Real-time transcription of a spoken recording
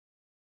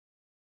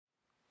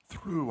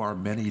Through our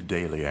many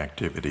daily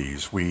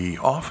activities, we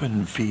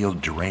often feel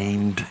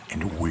drained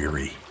and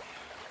weary.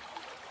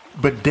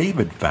 But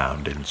David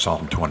found in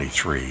Psalm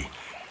 23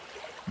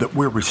 that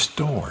we're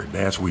restored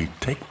as we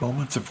take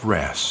moments of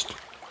rest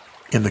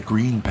in the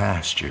green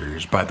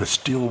pastures by the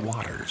still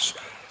waters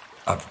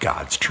of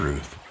God's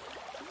truth.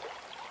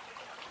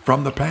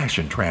 From the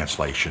Passion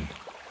Translation,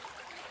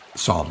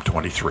 Psalm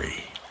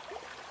 23.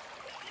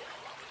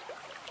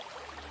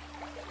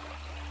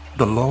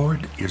 The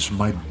Lord is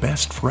my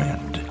best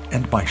friend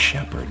and my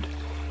shepherd.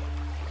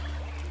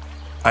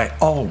 I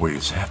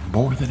always have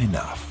more than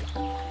enough.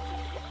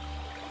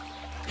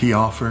 He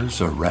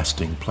offers a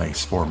resting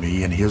place for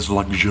me in His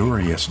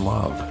luxurious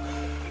love.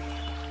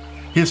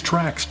 His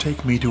tracks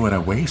take me to an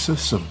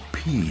oasis of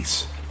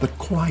peace, the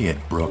quiet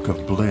brook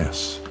of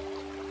bliss.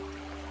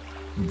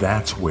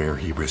 That's where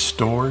He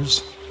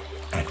restores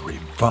and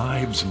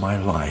revives my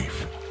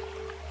life.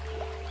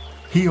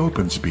 He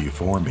opens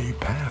before me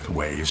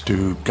pathways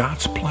to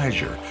God's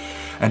pleasure,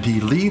 and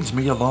He leads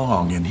me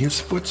along in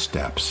His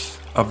footsteps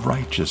of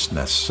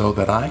righteousness so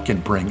that I can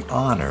bring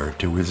honor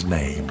to His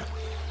name.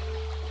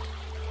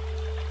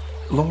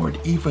 Lord,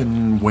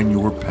 even when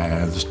your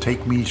paths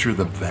take me through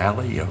the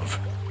valley of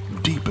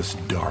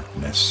deepest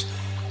darkness,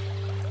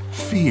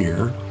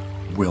 fear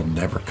will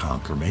never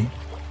conquer me,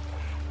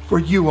 for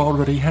you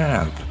already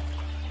have.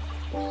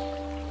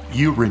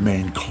 You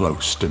remain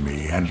close to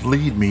me and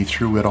lead me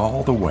through it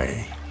all the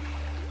way.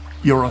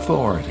 Your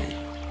authority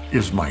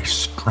is my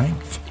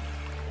strength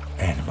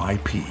and my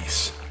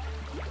peace.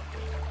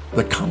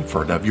 The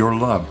comfort of your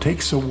love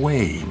takes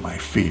away my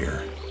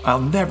fear. I'll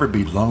never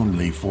be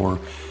lonely, for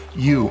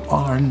you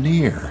are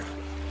near.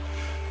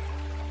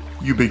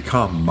 You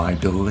become my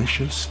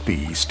delicious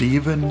feast,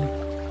 even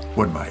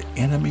when my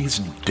enemies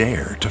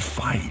dare to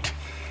fight.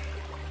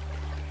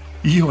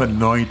 You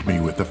anoint me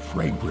with the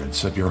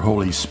fragrance of your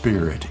Holy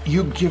Spirit.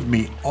 You give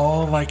me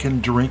all I can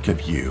drink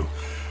of you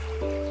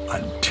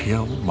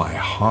until my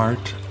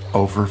heart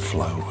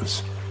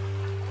overflows.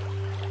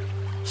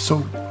 So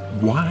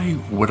why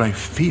would I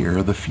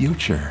fear the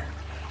future?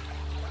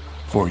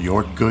 For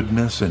your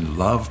goodness and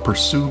love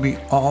pursue me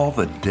all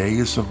the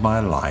days of my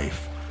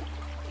life.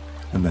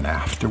 And then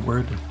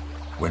afterward,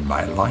 when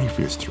my life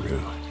is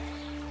through,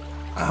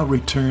 I'll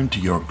return to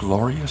your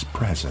glorious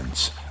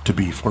presence to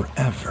be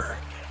forever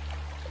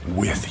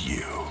with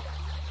you.